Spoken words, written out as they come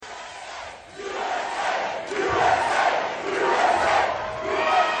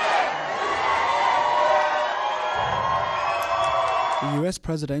The US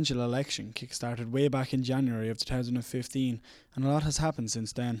presidential election kick-started way back in January of 2015, and a lot has happened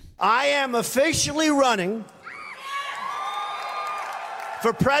since then. I am officially running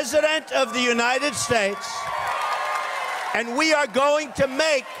for President of the United States, and we are going to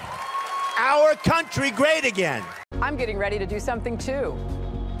make our country great again. I'm getting ready to do something too.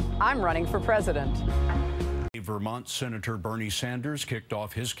 I'm running for president. Vermont Senator Bernie Sanders kicked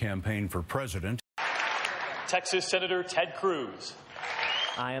off his campaign for president. Texas Senator Ted Cruz.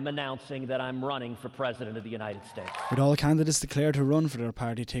 I am announcing that I'm running for President of the United States. With all candidates declared to run for their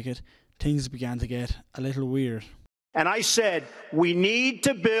party ticket, things began to get a little weird. And I said, we need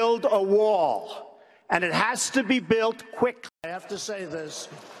to build a wall, and it has to be built quickly. I have to say this.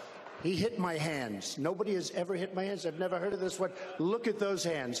 He hit my hands. Nobody has ever hit my hands. I've never heard of this one. Look at those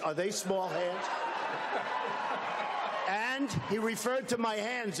hands. Are they small hands? And he referred to my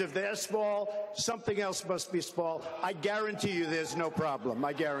hands. If they're small, something else must be small. I guarantee you there's no problem.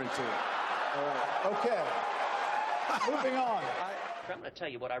 I guarantee it. All right. Okay. Moving on. I'm going to tell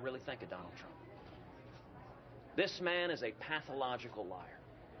you what I really think of Donald Trump. This man is a pathological liar.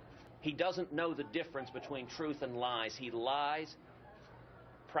 He doesn't know the difference between truth and lies. He lies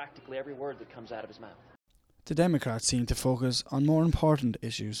practically every word that comes out of his mouth. The Democrats seem to focus on more important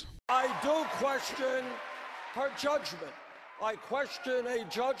issues. I do question her judgment. I question a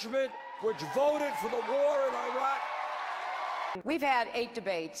judgment which voted for the war in Iraq. We've had 8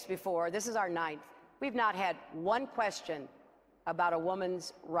 debates before. This is our 9th. We've not had one question about a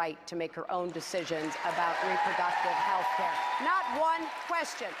woman's right to make her own decisions about reproductive health care. Not one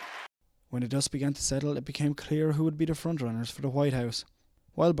question. When the dust began to settle, it became clear who would be the frontrunners for the White House.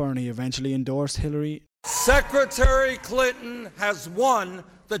 While Bernie eventually endorsed Hillary, Secretary Clinton has won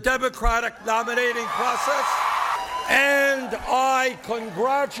the Democratic nominating process, and I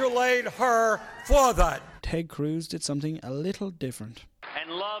congratulate her for that. Ted Cruz did something a little different.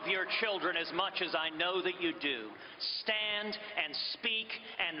 And love your children as much as I know that you do. Stand and speak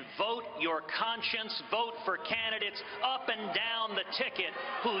and vote your conscience. Vote for candidates up and down the ticket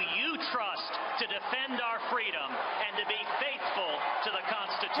who you trust to defend our freedom and to be faithful to the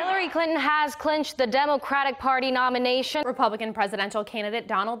Constitution. Hillary Clinton has clinched the Democratic Party nomination. Republican presidential candidate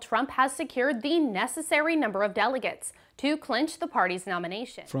Donald Trump has secured the necessary number of delegates to clinch the party's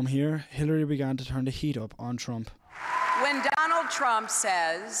nomination. From here, Hillary began to turn the heat up on Trump. When Donald Trump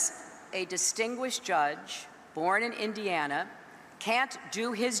says a distinguished judge born in Indiana can't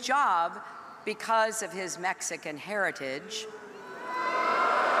do his job because of his Mexican heritage,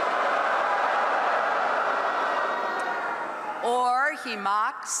 or he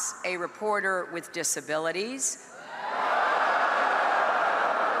mocks a reporter with disabilities,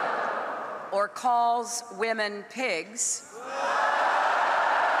 or calls women pigs,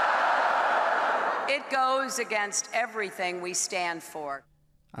 it goes against everything we stand for.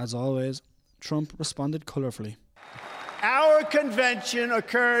 As always, Trump responded colourfully. Our convention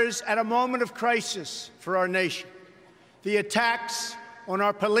occurs at a moment of crisis for our nation. The attacks on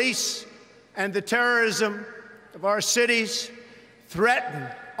our police and the terrorism of our cities threaten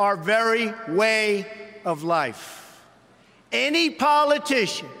our very way of life. Any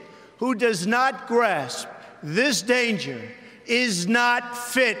politician who does not grasp this danger is not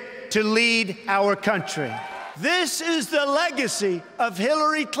fit to lead our country. This is the legacy of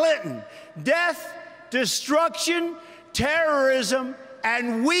Hillary Clinton: death, destruction, terrorism,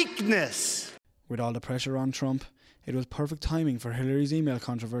 and weakness. With all the pressure on Trump, it was perfect timing for Hillary's email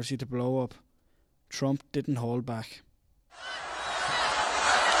controversy to blow up. Trump didn't hold back.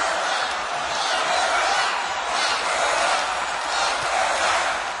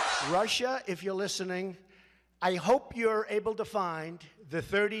 Russia, if you're listening, I hope you're able to find the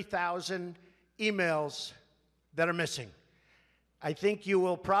 30,000 emails that are missing. I think you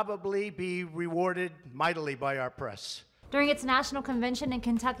will probably be rewarded mightily by our press. During its national convention in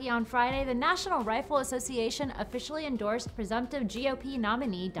Kentucky on Friday, the National Rifle Association officially endorsed presumptive GOP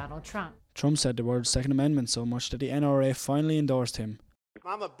nominee Donald Trump. Trump said the word Second Amendment so much that the NRA finally endorsed him.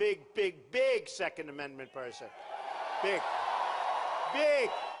 I'm a big Second Amendment person. Big.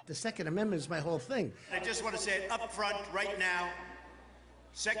 The Second Amendment is my whole thing. I just want to say it up front right now.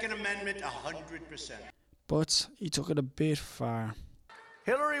 Second Amendment, 100%. But he took it a bit far.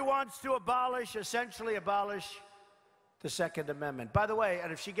 Hillary wants to essentially abolish the Second Amendment. By the way,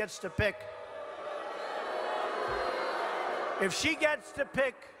 and if she gets to pick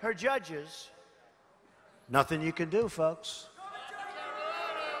her judges, nothing you can do, folks.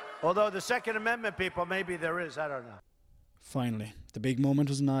 Although the Second Amendment people, maybe there is, I don't know. Finally, the big moment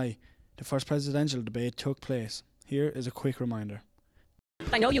was nigh. The first presidential debate took place. Here is a quick reminder.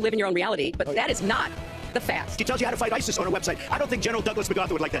 I know you live in your own reality, but that is not the facts. She tells you how to fight ISIS on her website. I don't think General Douglas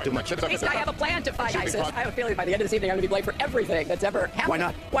MacArthur would like that too much. At least I have a plan to fight ISIS. I have a feeling by the end of this evening I'm going to be blamed for everything that's ever happened. Why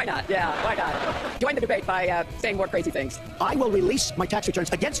not? Why not? Yeah, why not? Join the debate by saying more crazy things. I will release my tax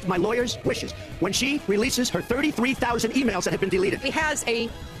returns against my lawyer's wishes when she releases her 33,000 emails that have been deleted. He has a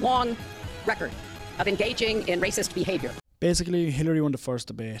long record of engaging in racist behavior. Basically, Hillary won the first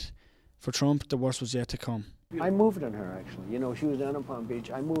debate. For Trump, the worst was yet to come. I moved on her, actually. You know, she was down in Palm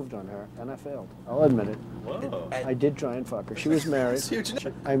Beach. I moved on her, and I failed. I'll admit it. Whoa. I did try and fuck her. She was married.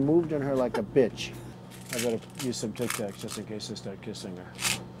 I moved on her like a bitch. I better use some Tic Tacs just in case I start kissing her.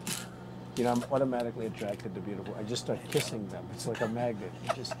 You know, I'm automatically attracted to beautiful. I just start kissing them. It's like a magnet.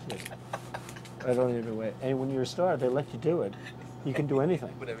 You just kiss. I don't even wait. And when you're a star, they let you do it. You can do anything.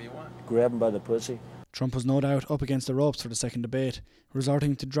 Whatever you want. Grab them by the pussy. Trump was no doubt up against the ropes for the second debate,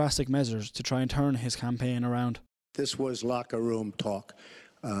 resorting to drastic measures to try and turn his campaign around. This was locker room talk.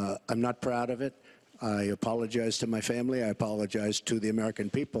 I'm not proud of it. I apologize to my family. I apologize to the American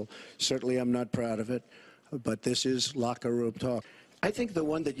people. Certainly I'm not proud of it, but this is locker room talk. I think the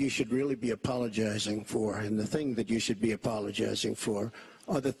one that you should really be apologizing for, and the thing that you should be apologizing for,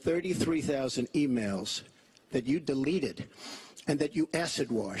 are the 33,000 emails that you deleted and that you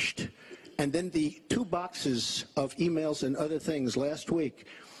acid washed. And then the 2 boxes of emails and other things last week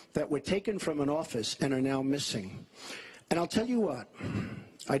that were taken from an office and are now missing. And I'll tell you what,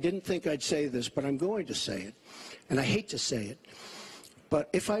 I didn't think I'd say this, but I'm going to say it. And I hate to say it, but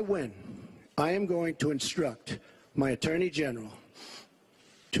if I win, I am going to instruct my Attorney General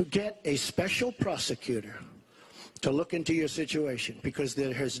to get a special prosecutor to look into your situation, because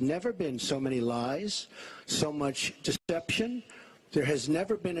there has never been so many lies, so much deception. There has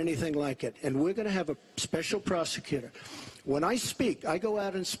never been anything like it, and we're going to have a special prosecutor. When I speak, I go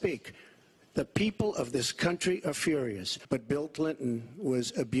out and speak. The people of this country are furious, but Bill Clinton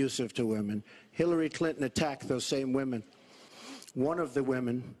was abusive to women. Hillary Clinton attacked those same women. One of the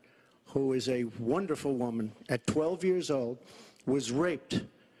women, who is a wonderful woman, at 12 years old, was raped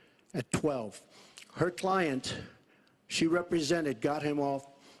at 12. Her client, she represented, got him off.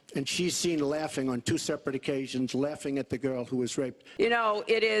 And she's seen laughing on 2 separate occasions, laughing at the girl who was raped. You know,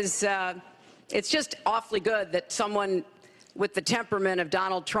 it's just awfully good that someone with the temperament of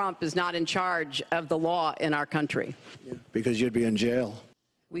Donald Trump is not in charge of the law in our country. Yeah, because you'd be in jail.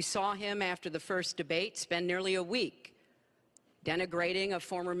 We saw him after the first debate spend nearly a week denigrating a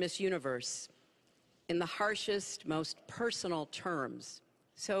former Miss Universe in the harshest, most personal terms.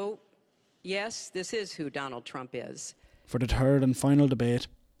 So, yes, this is who Donald Trump is. For the third and final debate,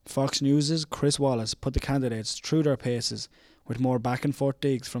 Fox News' Chris Wallace put the candidates through their paces with more back-and-forth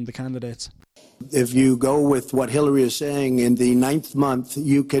digs from the candidates. If you go with what Hillary is saying, in the 9th month,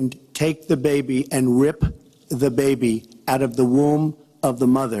 you can take the baby and rip the baby out of the womb of the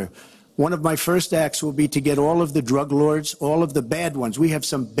mother. One of my first acts will be to get all of the drug lords, all of the bad ones. We have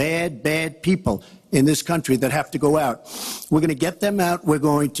some bad, bad people in this country that have to go out. We're going to get them out. We're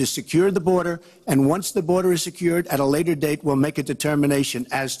going to secure the border. And once the border is secured, at a later date, we'll make a determination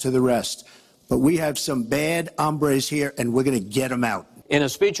as to the rest. But we have some bad hombres here, and we're going to get them out. In a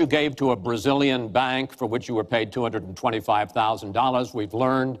speech you gave to a Brazilian bank for which you were paid $225,000, we've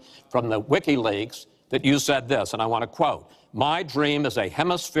learned from the WikiLeaks that you said this, and I want to quote, "My dream is a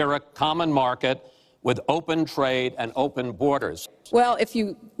hemispheric common market with open trade and open borders." Well, if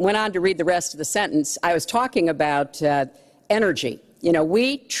you went on to read the rest of the sentence, I was talking about energy. You know,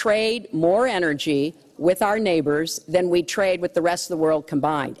 we trade more energy with our neighbors than we trade with the rest of the world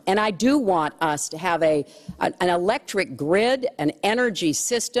combined. And I do want us to have an electric grid, an energy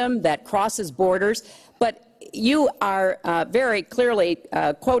system that crosses borders. But you are very clearly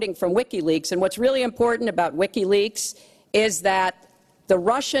quoting from WikiLeaks. And what's really important about WikiLeaks is that the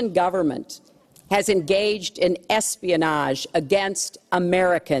Russian government has engaged in espionage against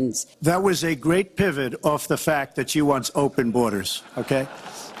Americans. That was a great pivot off the fact that she wants open borders, okay?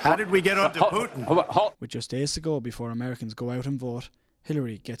 How did we get on to Putin? With just days to go before Americans go out and vote,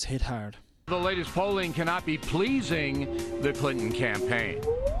 Hillary gets hit hard. The latest polling cannot be pleasing the Clinton campaign.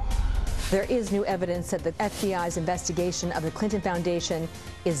 There is new evidence that the FBI's investigation of the Clinton Foundation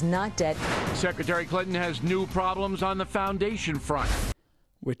is not dead. Secretary Clinton has new problems on the foundation front.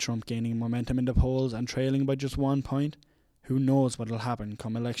 With Trump gaining momentum in the polls and trailing by just 1 point, who knows what will happen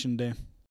come election day.